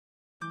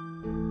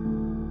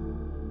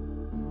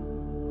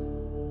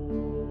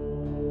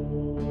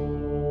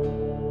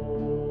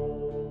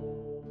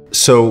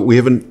So we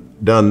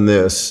haven't done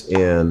this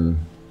in,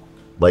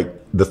 like,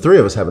 the three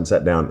of us haven't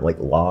sat down, like,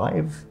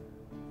 live?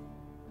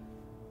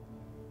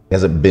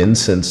 Has it been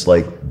since,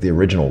 like, the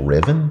original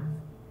Riven?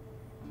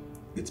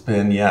 It's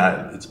been,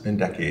 yeah, it's been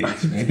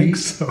decades, maybe. I think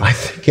so. I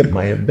think it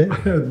might have been. I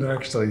hadn't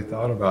actually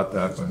thought about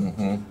that,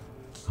 but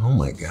Oh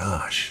my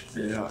gosh.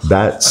 yeah.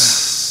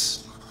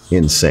 That's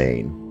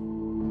insane.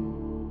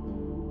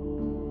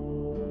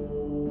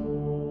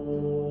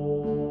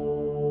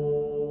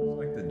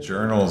 Like the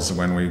journals,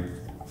 when we,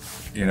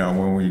 you know,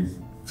 when we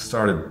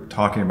started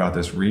talking about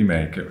this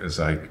remake, it was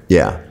like,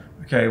 Yeah.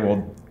 okay,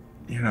 well,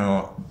 you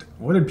know,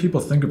 what did people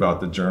think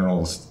about the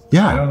journals?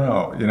 Yeah. I don't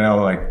know, you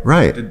know, like,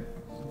 Right.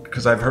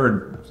 Because I've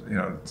heard, you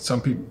know,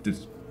 some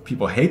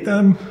people hate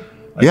them,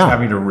 like Yeah.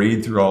 having to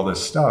read through all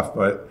this stuff.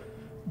 But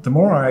the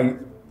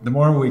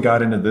more we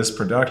got into this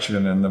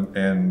production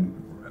and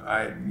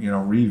I, you know,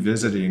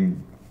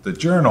 revisiting the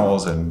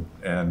journals and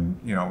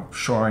you know,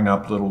 shoring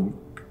up little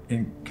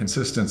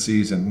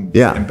inconsistencies and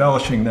Yeah.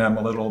 embellishing them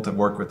a little to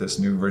work with this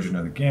new version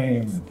of the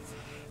game.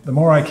 The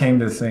more I came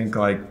to think,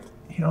 like,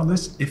 you know,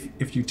 this,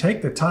 if you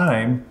take the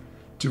time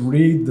to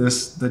read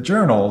the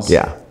journals,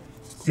 Yeah.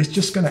 it's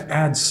just going to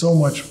add so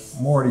much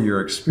more to your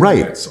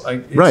experience. Right.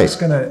 Like, it's Right. just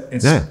going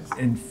to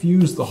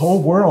infuse the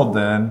whole world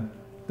then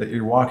that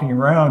you're walking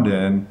around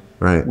in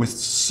Right. with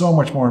so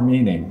much more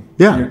meaning.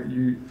 Yeah.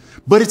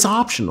 But it's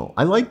optional.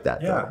 I like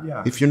that. Yeah, though.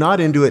 yeah. If you're not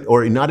into it,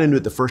 or you're not into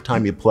it the first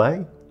time you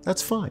play,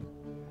 that's fine.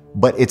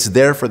 But it's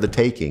there for the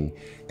taking,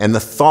 and the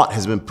thought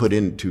has been put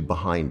into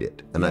behind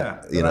it. And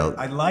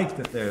I like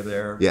that they're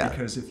there, Yeah.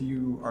 because if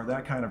you are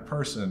that kind of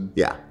person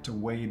Yeah. to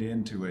wade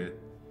into it,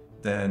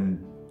 then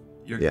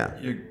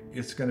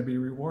it's going to be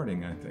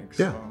rewarding, I think.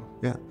 Yeah, So.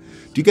 yeah.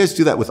 Do you guys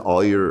do that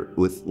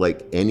with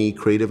like any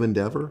creative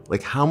endeavor?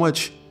 Like how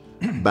much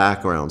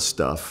background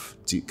stuff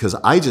because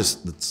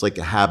it's like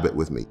a habit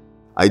with me.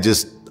 I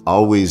just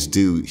always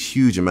do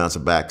huge amounts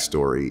of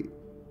backstory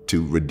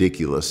to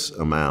ridiculous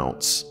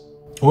amounts.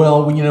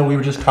 Well, you know, we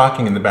were just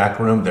talking in the back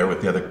room there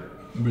with there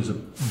was a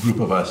group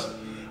of us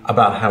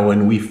about how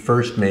when we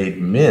first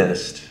made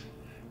Myst,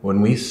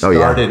 when we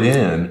started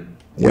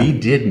we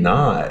did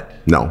not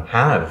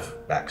have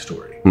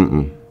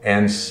backstory.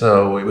 And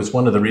so it was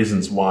one of the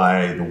reasons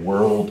why the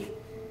world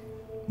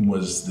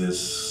was this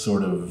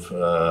sort of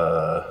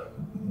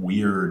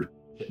weird.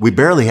 We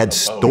barely had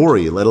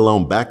story, let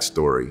alone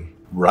backstory.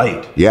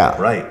 Right. Yeah.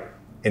 Right.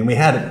 And we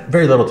had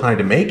very little time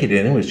to make it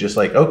in. It was just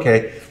like,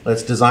 okay,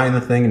 let's design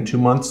the thing in 2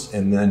 months,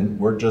 and then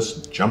we're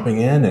just jumping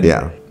in,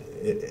 and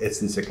it's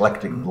this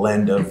eclectic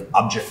blend of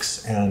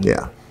objects, and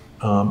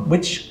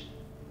which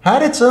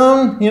had its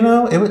own, you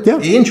know,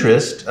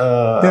 interest.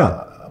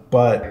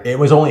 But it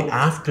was only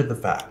after the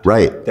fact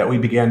that we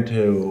began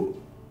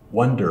to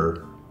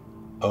wonder,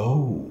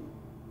 oh,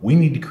 we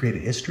need to create a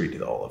history to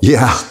all of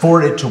this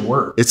for it to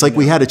work. It's like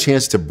we had a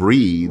chance to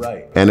breathe,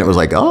 and it was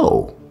like,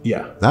 oh,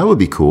 that would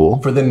be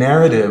cool. For the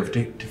narrative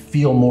to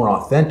feel more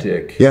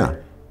authentic,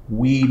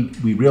 we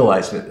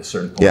realized at a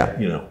certain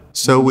point, you know.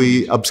 So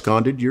we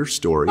absconded your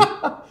story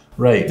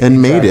and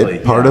made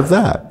it part of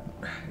that.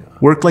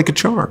 Worked like a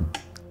charm.